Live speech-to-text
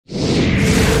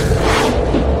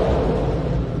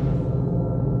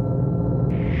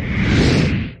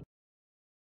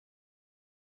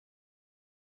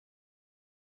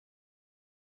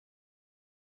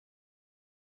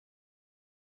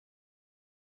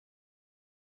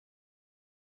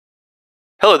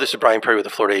Hello, this is Brian Purdy with the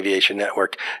Florida Aviation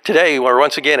Network. Today, we're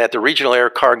once again at the Regional Air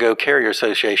Cargo Carrier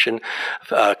Association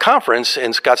conference in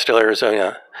Scottsdale,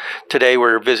 Arizona. Today,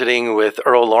 we're visiting with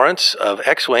Earl Larwrence of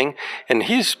Xwing, and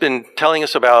he's been telling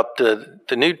us about the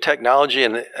new technology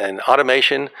and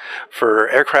automation for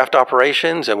aircraft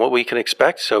operations and what we can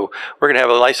expect. So we're going to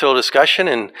have a nice little discussion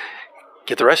and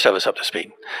get the rest of us up to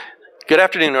speed. Good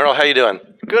afternoon, Earl. How you doing?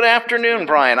 Good afternoon,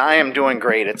 Brian. I am doing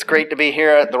great. It's great to be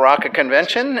here at the RACCA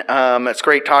convention. It's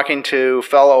great talking to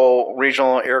fellow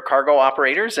regional air cargo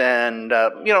operators and,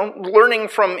 learning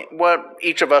from what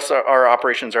each of us, our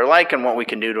operations are like and what we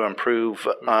can do to improve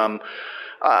not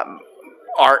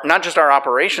just our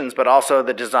operations, but also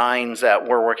the designs that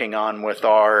we're working on with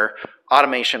our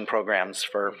automation programs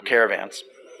for caravans.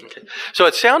 Okay. So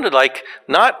it sounded like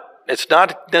it's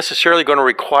not necessarily going to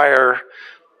require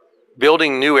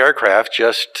building new aircraft,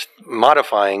 just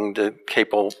modifying the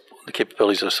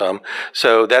capabilities of some.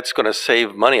 So that's going to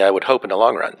save money, I would hope, in the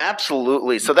long run.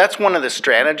 Absolutely. So that's one of the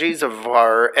strategies of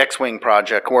our Xwing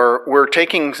project. We're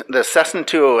taking the Cessna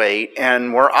 208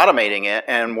 and we're automating it,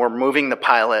 and we're moving the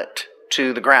pilot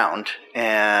to the ground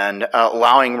and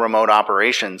allowing remote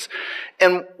operations.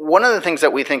 And one of the things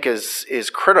that we think is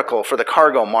critical for the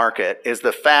cargo market is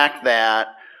the fact that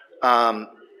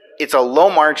it's a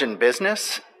low margin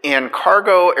business. And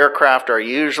cargo aircraft are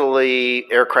usually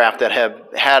aircraft that have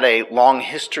had a long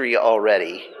history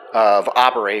already of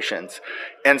operations.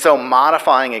 And so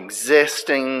modifying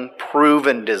existing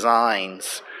proven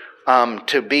designs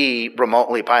to be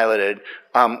remotely piloted,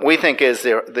 we think is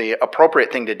the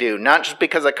appropriate thing to do, not just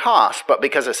because of cost, but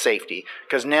because of safety.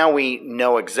 Because now we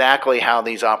know exactly how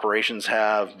these operations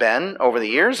have been over the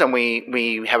years, and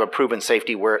we have a proven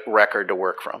safety record to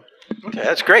work from. Okay,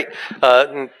 that's great.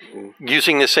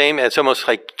 Using the same, it's almost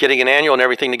like getting an annual and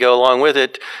everything to go along with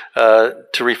it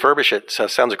to refurbish it. So it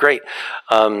sounds great.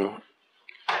 And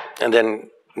then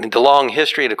the long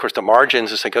history, and of course the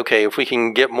margins, it's like, okay, if we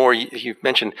can get more, you've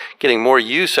mentioned getting more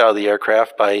use out of the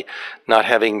aircraft by not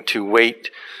having to wait,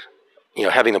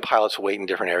 having the pilots wait in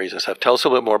different areas and stuff. Tell us a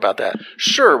little bit more about that.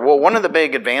 Sure. Well, one of the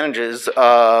big advantages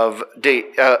of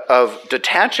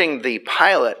detaching the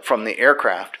pilot from the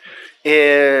aircraft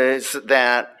is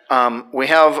that we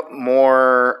have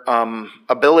more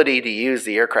ability to use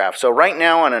the aircraft. So right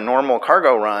now on a normal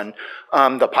cargo run,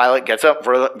 the pilot gets up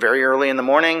very early in the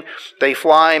morning. They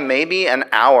fly maybe an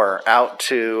hour out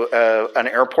to an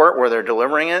airport where they're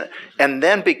delivering it. And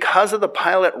then because of the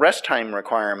pilot rest time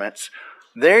requirements,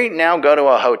 they now go to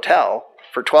a hotel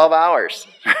for 12 hours,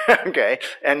 okay?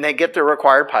 And they get their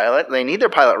required pilot. They need their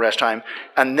pilot rest time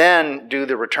and then do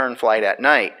the return flight at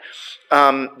night.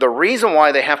 The reason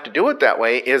why they have to do it that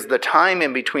way is the time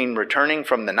in between returning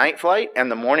from the night flight and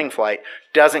the morning flight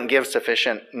doesn't give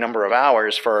sufficient number of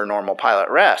hours for a normal pilot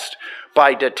rest.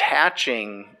 By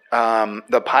detaching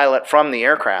the pilot from the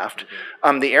aircraft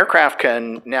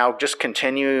can now just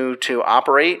continue to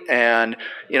operate, and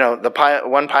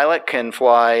one pilot can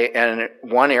fly in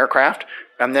one aircraft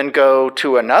and then go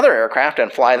to another aircraft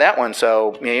and fly that one.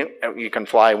 So you can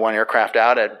fly one aircraft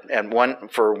out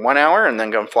for 1 hour and then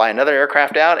go and fly another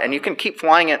aircraft out, and you can keep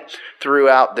flying it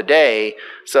throughout the day.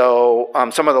 So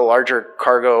some of the larger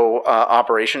cargo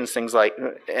operations, things like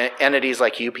entities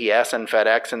like UPS and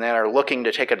FedEx and that, are looking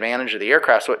to take advantage of the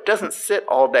aircraft so it doesn't sit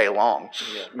all day long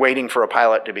waiting for a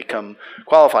pilot to become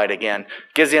qualified again.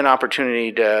 Gives you an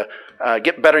opportunity to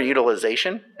get better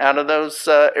utilization out of those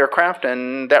aircraft,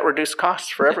 and that reduces costs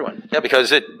for everyone. Yeah,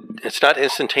 because it's not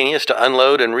instantaneous to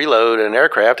unload and reload an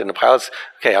aircraft, and the pilot's,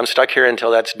 okay, I'm stuck here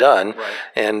until that's done. Right.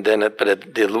 And then,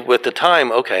 with the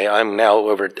time, okay, I'm now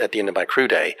over at the end of my crew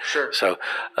day. Sure. So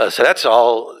that's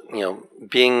all,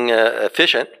 being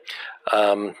efficient.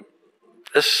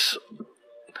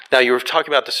 Now, you were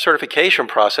talking about the certification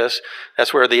process.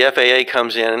 That's where the FAA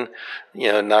comes in,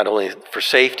 not only for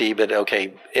safety, but,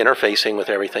 okay, interfacing with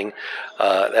everything.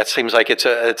 That seems like it's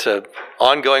a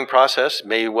ongoing process,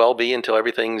 may well be until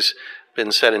everything's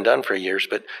been said and done for years.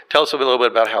 But tell us a little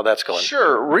bit about how that's going.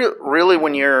 Sure. Really,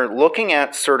 when you're looking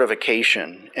at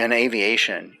certification in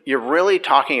aviation, you're really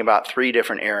talking about three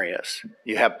different areas.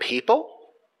 You have people,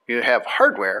 you have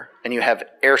hardware, and you have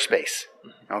airspace.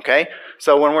 Okay?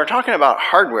 So when we're talking about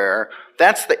hardware,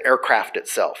 that's the aircraft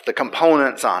itself, the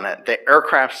components on it, the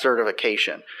aircraft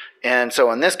certification. And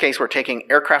so in this case, we're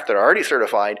taking aircraft that are already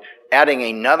certified, adding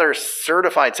another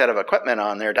certified set of equipment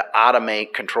on there to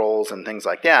automate controls and things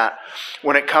like that.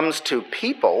 When it comes to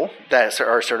people that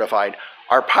are certified,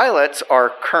 our pilots are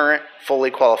current,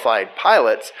 fully qualified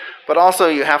pilots, but also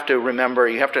you have to remember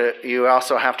you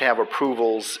also have to have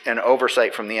approvals and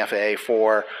oversight from the FAA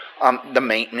for the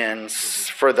maintenance,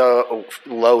 for the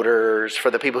loaders,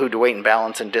 for the people who do weight and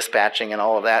balance and dispatching and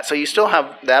all of that. So you still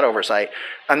have that oversight.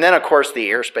 And then, of course, the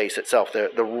airspace itself,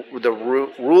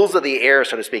 the rules of the air,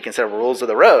 so to speak, instead of rules of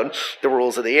the road, the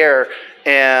rules of the air.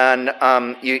 And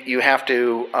you have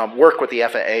to work with the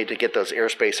FAA to get those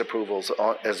airspace approvals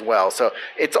as well. So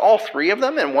it's all three of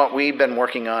them. And what we've been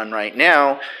working on right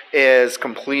now is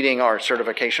completing our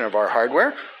certification of our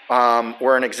hardware.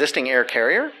 We're an existing air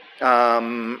carrier,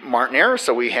 Martin Air,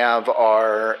 so we have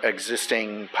our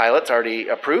existing pilots already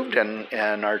approved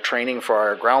and our training for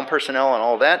our ground personnel and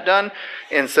all that done.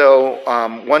 And so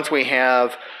once we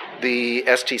have the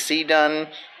STC done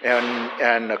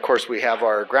and of course we have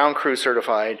our ground crew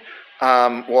certified,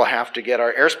 we'll have to get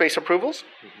our airspace approvals.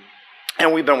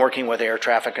 And we've been working with air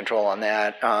traffic control on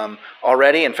that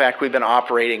already. In fact, we've been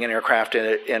operating an aircraft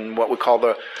in what we call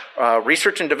the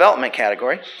research and development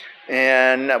category.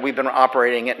 And we've been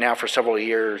operating it now for several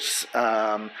years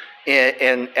as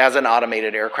an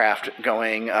automated aircraft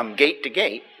going gate to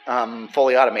gate,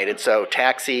 fully automated. So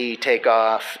taxi,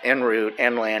 takeoff, en route,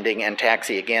 and landing, and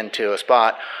taxi again to a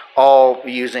spot, all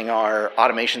using our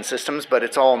automation systems, but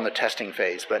it's all in the testing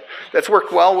phase. But that's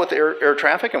worked well with air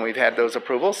traffic, and we've had those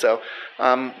approvals. So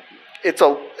it's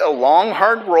a long,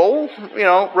 hard road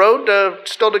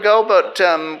still to go, but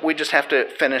we just have to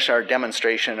finish our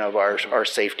demonstration of our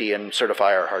safety and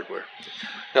certify our hardware.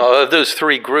 Now, of those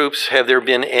three groups, have there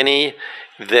been any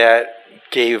that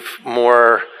gave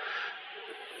more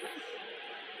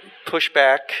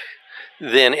pushback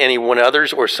than any one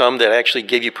others, or some that actually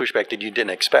gave you pushback that you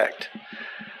didn't expect?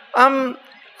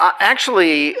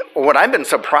 Actually, what I've been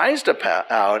surprised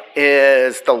about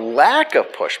is the lack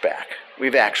of pushback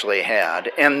we've actually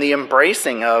had and the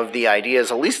embracing of the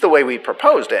ideas, at least the way we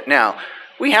proposed it. Now,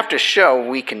 we have to show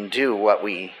we can do what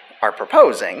we are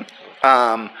proposing.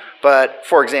 But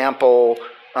for example,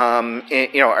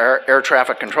 our air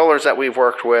traffic controllers that we've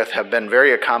worked with have been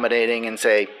very accommodating and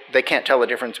say they can't tell the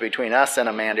difference between us and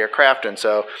a manned aircraft. And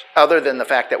so other than the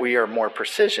fact that we are more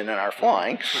precision in our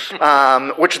flying,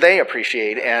 which they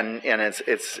appreciate, and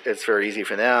it's very easy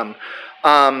for them.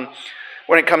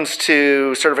 When it comes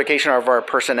to certification of our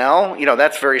personnel,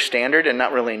 that's very standard and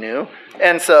not really new.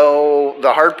 And so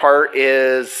the hard part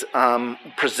is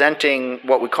presenting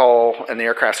what we call in the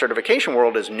aircraft certification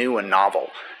world as new and novel.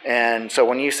 And so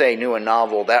when you say new and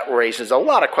novel, that raises a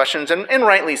lot of questions, and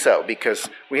rightly so, because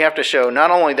we have to show not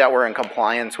only that we're in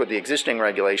compliance with the existing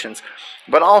regulations,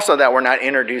 but also that we're not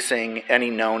introducing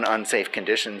any known unsafe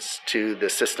conditions to the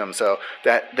system, so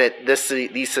that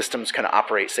these systems can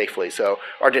operate safely. So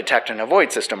our detect and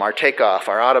avoid system, our takeoff,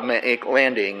 our automatic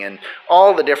landing, and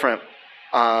all the different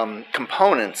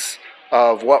components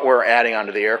of what we're adding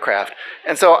onto the aircraft.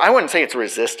 And so I wouldn't say it's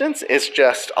resistance, it's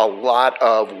just a lot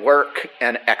of work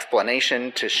and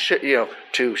explanation to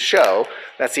show.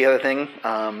 That's the other thing,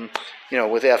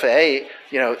 with FAA,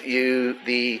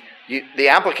 the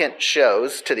applicant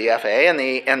shows to the FAA and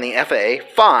the FAA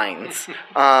finds.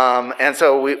 And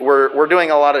so we're doing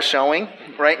a lot of showing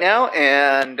right now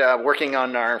and working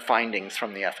on our findings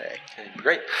from the FAA. Okay,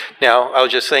 great. Now, I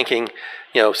was just thinking,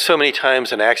 so many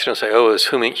times an accident will say, oh, it's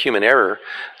human error.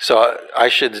 So I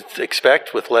should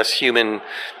expect with less human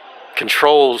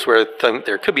controls where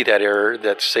there could be that error,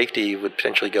 that safety would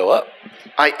potentially go up.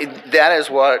 That is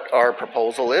what our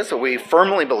proposal is. So we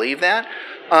firmly believe that.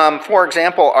 For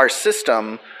example, our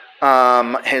system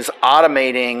is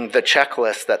automating the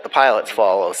checklist that the pilots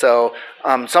follow. So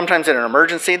sometimes in an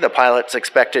emergency, the pilot's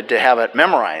expected to have it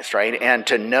memorized, right, and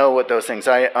to know what those things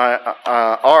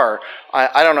are.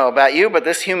 I don't know about you, but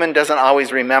this human doesn't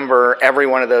always remember every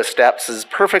one of those steps as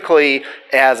perfectly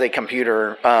as a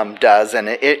computer does, and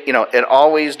it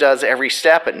always does every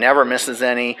step. It never misses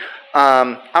any.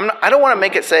 I don't want to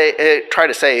make it try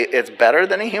to say it's better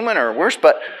than a human or worse,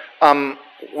 but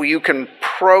you can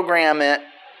program it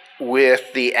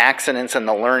with the accidents and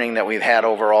the learning that we've had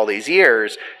over all these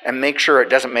years and make sure it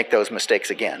doesn't make those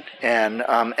mistakes again. And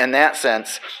in that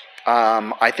sense,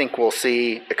 I think we'll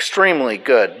see extremely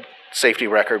good safety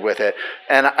record with it.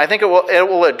 And I think it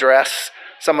will address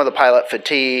some of the pilot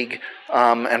fatigue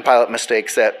and pilot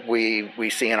mistakes that we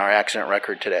see in our accident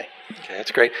record today. Okay,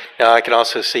 that's great. Now I can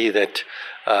also see that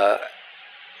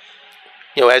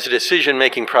as a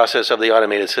decision-making process of the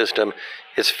automated system,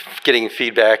 it's getting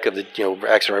feedback of the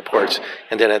accident reports,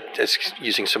 and then it's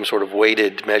using some sort of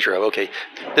weighted measure of, okay,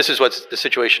 this is what the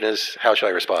situation is. How should I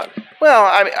respond? Well,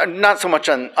 I'm not so much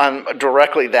on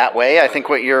directly that way. I think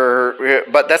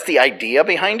but that's the idea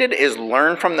behind it, is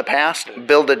learn from the past,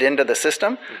 build it into the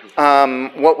system.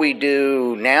 What we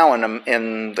do now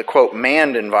in the quote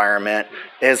manned environment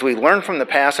is we learn from the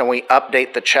past and we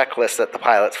update the checklist that the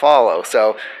pilots follow.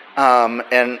 So.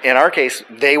 And in our case,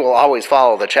 they will always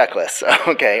follow the checklist,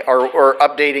 okay, or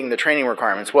updating the training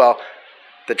requirements. Well,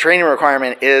 the training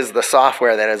requirement is the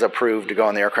software that is approved to go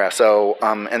on the aircraft. So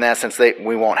in that sense,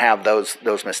 we won't have those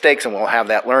mistakes, and we'll have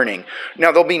that learning.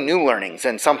 Now, there'll be new learnings,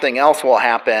 and something else will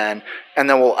happen, and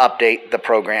then we'll update the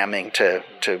programming to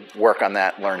work on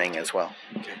that learning as well.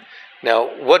 Okay.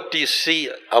 Now, what do you see?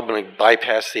 I'm going to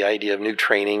bypass the idea of new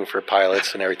training for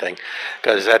pilots and everything,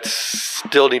 because that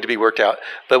still need to be worked out.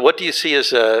 But what do you see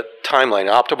as a timeline,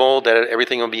 optimal, that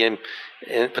everything will be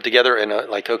put together and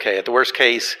like, okay, at the worst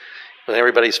case, when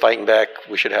everybody's fighting back,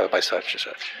 we should have it by such and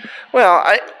such? Well,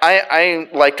 I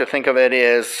like to think of it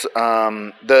as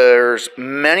there's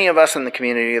many of us in the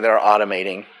community that are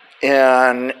automating,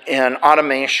 and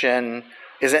automation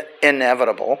isn't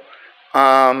inevitable.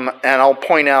 And I'll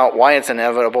point out why it's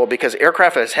inevitable, because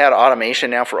aircraft has had automation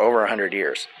now for over 100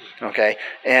 years, okay?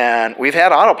 And we've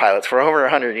had autopilots for over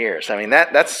 100 years. I mean,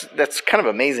 that's kind of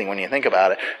amazing when you think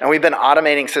about it. And we've been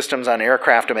automating systems on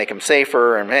aircraft to make them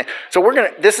safer. And so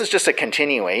this is just a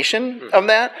continuation of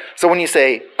that. So when you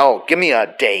say, oh, give me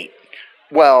a date,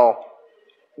 well,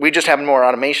 we just have more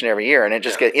automation every year, and it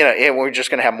just we're just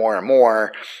going to have more and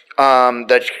more.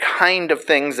 The kind of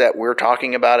things that we're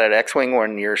talking about at Xwing,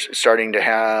 when you're starting to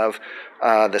have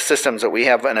the systems that we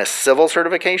have in a civil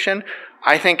certification,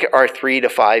 I think our 3 to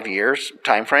 5 years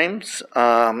timeframes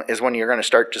is when you're going to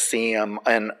start to see them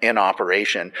in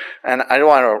operation. And I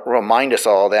want to remind us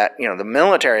all that the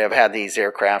military have had these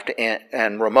aircraft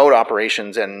and remote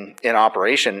operations in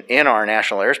operation in our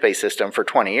national airspace system for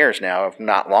 20 years now, if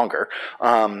not longer.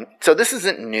 So this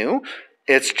isn't new.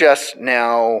 It's just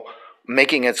now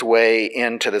making its way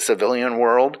into the civilian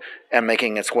world and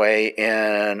making its way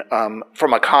in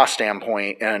from a cost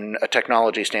standpoint and a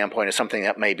technology standpoint is something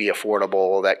that may be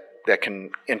affordable, that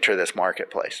can enter this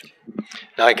marketplace.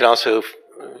 Now, I can also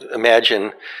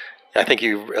imagine, I think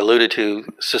you alluded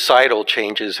to societal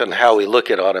changes and how we look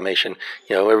at automation.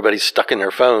 Everybody's stuck in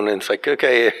their phone, and it's like,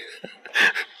 okay,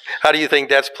 how do you think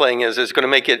that's playing? Is it going to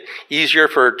make it easier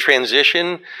for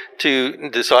transition to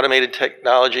this automated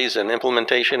technologies and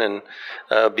implementation, and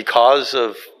because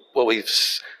of what we've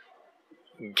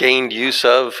gained use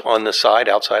of on the side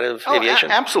outside of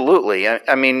aviation? Absolutely.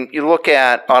 I mean, you look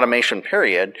at automation,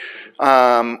 period.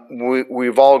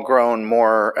 We've all grown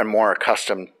more and more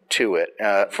accustomed to it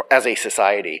as a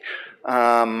society.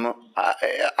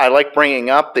 I like bringing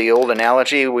up the old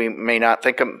analogy. We may not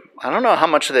think of, I don't know how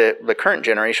much the current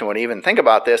generation would even think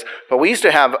about this, but we used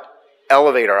to have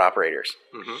elevator operators.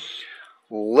 Mm-hmm.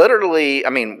 Literally, I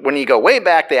mean, when you go way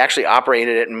back, they actually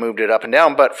operated it and moved it up and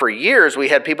down. But for years, we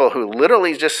had people who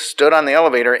literally just stood on the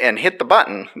elevator and hit the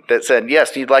button that said,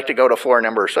 yes, you'd like to go to floor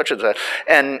number such and such,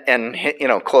 and hit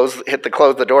the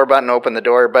close the door button, open the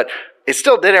door. But it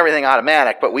still did everything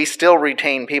automatic, but we still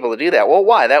retained people to do that. Well,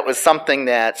 why? That was something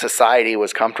that society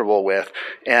was comfortable with,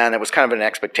 and it was kind of an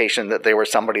expectation that there was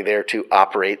somebody there to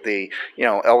operate the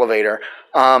elevator.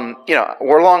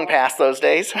 We're long past those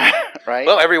days, right?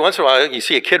 Well, every once in a while you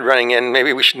see a kid running in.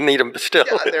 Maybe we should need them still.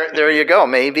 Yeah, there you go.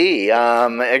 Maybe.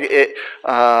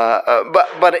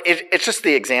 It's just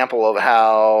the example of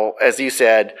how, as you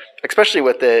said, especially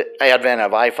with the advent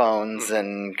of iPhones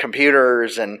and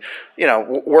computers, and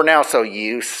we're now so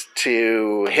used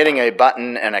to hitting a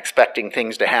button and expecting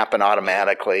things to happen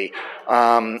automatically.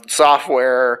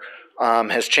 Software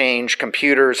has changed.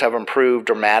 Computers have improved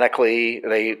dramatically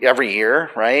every year,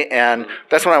 right? And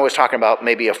that's when I was talking about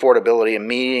maybe affordability and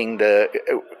meeting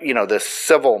the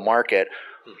civil market.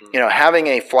 Mm-hmm. Having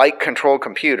a flight control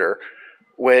computer,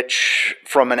 which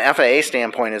from an FAA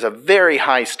standpoint is a very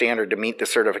high standard to meet the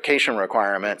certification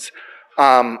requirements.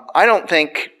 I don't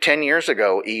think 10 years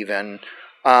ago even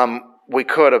we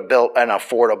could have built an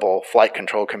affordable flight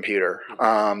control computer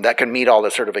that could meet all the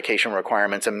certification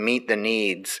requirements and meet the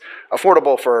needs,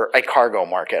 affordable for a cargo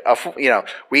market.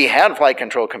 We had flight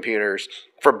control computers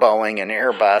for Boeing and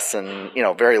Airbus and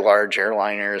very large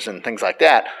airliners and things like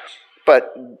that.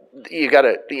 but you got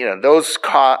to,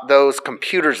 those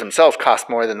computers themselves cost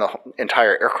more than the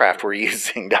entire aircraft we're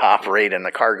using to operate in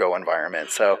the cargo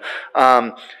environment. So,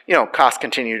 costs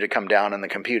continue to come down in the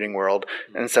computing world,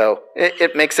 and so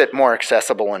it makes it more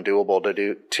accessible and doable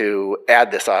to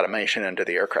add this automation into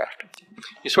the aircraft.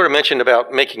 You sort of mentioned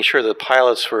about making sure the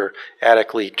pilots were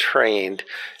adequately trained.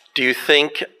 Do you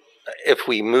think if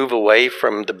we move away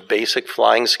from the basic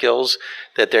flying skills,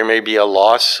 that there may be a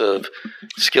loss of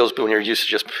skills when you're used to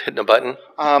just hitting a button?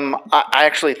 I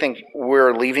actually think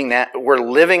we're living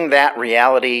that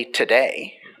reality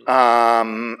today.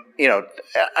 I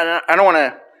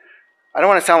don't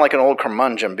want to sound like an old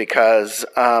curmudgeon because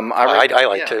I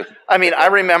like to. I mean, I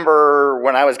remember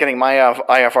when I was getting my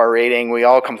IFR rating, we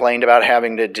all complained about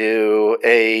having to do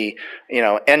a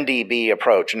NDB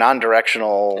approach,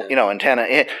 non-directional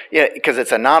antenna, because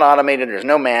it's a non-automated. There's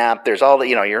no map. There's all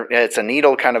the it's a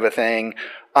needle kind of a thing.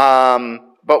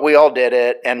 But we all did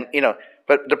it, and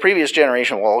But the previous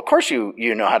generation, well, of course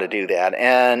you know how to do that,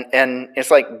 and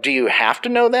it's like, do you have to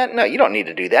know that? No, you don't need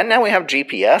to do that. Now we have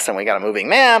GPS and we got a moving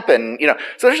map, and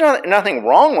so there's nothing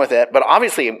wrong with it. But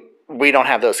obviously, we don't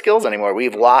have those skills anymore.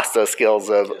 We've lost those skills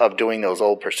of doing those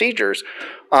old procedures.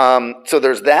 So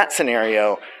there's that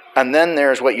scenario, and then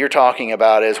there's what you're talking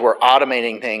about is we're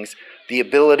automating things. The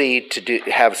ability to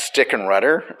have stick and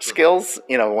rudder skills,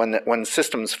 when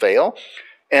systems fail.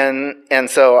 And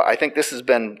so I think this has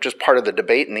been just part of the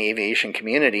debate in the aviation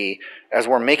community as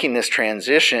we're making this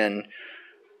transition.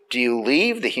 Do you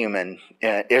leave the human?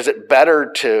 Is it better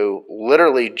to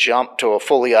literally jump to a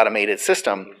fully automated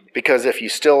system? Because if you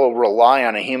still rely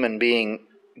on a human being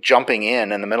jumping in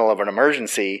the middle of an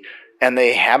emergency and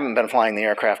they haven't been flying the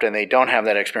aircraft and they don't have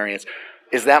that experience,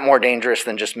 is that more dangerous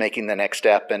than just making the next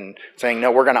step and saying,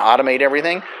 no, we're going to automate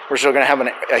everything. We're still going to have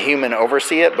a human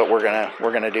oversee it, but we're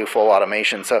going to do full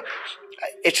automation. So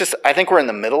it's just, I think we're in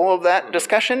the middle of that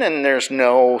discussion, and there's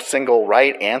no single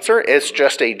right answer. It's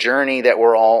just a journey that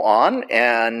we're all on,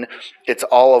 and it's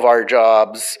all of our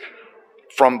jobs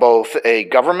from both a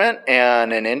government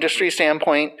and an industry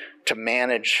standpoint to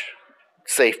manage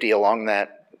safety along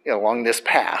this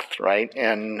path, right?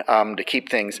 And to keep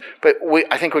things, but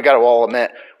I think we got to all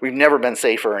admit we've never been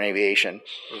safer in aviation.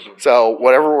 Mm-hmm. So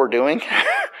whatever we're doing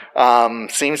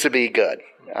seems to be good.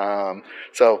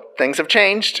 So things have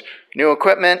changed, new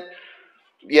equipment.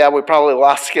 Yeah, we probably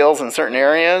lost skills in certain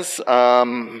areas,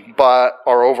 but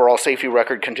our overall safety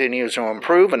record continues to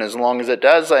improve, and as long as it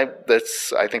does, I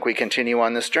think we continue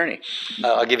on this journey.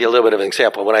 I'll give you a little bit of an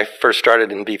example. When I first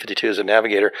started in B-52 as a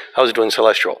navigator, I was doing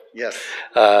celestial. Yes.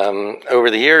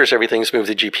 Over the years, everything's moved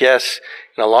to GPS,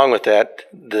 and along with that,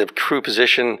 the crew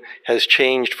position has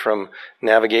changed from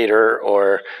navigator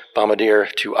or bombardier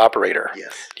to operator.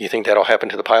 Yes. Do you think that'll happen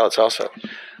to the pilots also?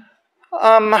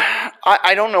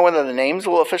 I don't know whether the names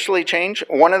will officially change.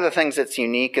 One of the things that's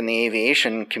unique in the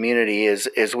aviation community is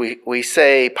we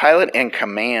say pilot in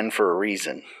command for a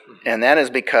reason. And that is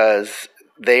because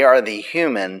they are the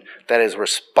human that is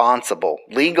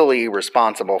legally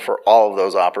responsible for all of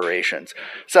those operations.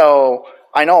 So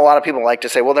I know a lot of people like to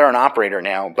say, well, they're an operator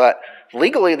now, but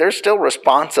legally, they're still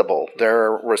responsible.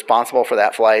 They're responsible for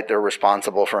that flight. They're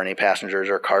responsible for any passengers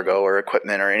or cargo or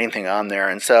equipment or anything on there.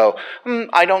 And so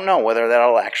I don't know whether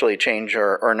that'll actually change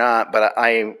or not. But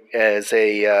I, as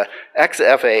a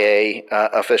ex-FAA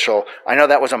official, I know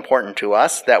that was important to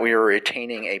us, that we were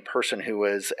retaining a person who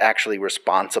was actually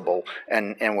responsible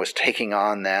and was taking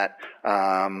on that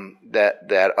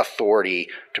authority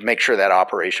to make sure that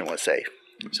operation was safe.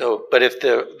 So, but if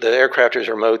the aircraft is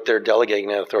remote, they're delegating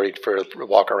that authority for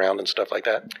walk around and stuff like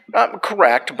that?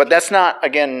 Correct, but that's not,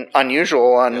 again,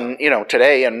 unusual on,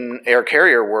 today in air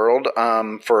carrier world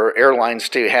for airlines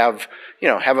to have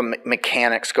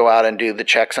mechanics go out and do the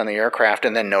checks on the aircraft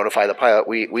and then notify the pilot,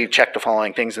 we've checked the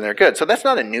following things and they're good. So that's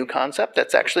not a new concept,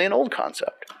 that's actually an old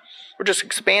concept. We're just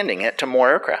expanding it to more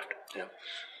aircraft. Yeah.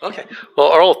 Okay.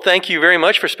 Well, Earl, thank you very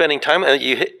much for spending time.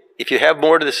 If you have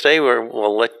more to say,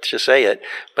 we'll let you say it,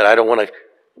 but I don't want to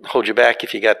hold you back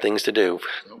if you got things to do.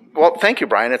 Well, thank you,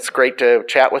 Brian. It's great to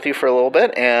chat with you for a little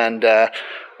bit, and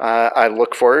I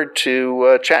look forward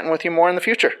to chatting with you more in the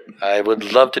future. I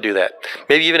would love to do that.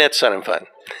 Maybe even at Sun and Fun.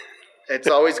 It's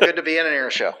always good to be in an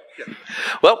air show. Yeah.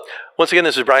 Well, once again,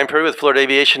 this is Brian Purdy with Florida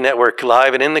Aviation Network,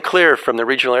 live and in the clear from the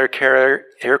Regional Air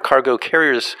Cargo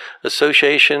Carriers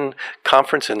Association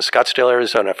Conference in Scottsdale,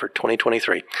 Arizona for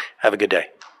 2023. Have a good day.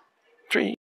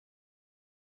 3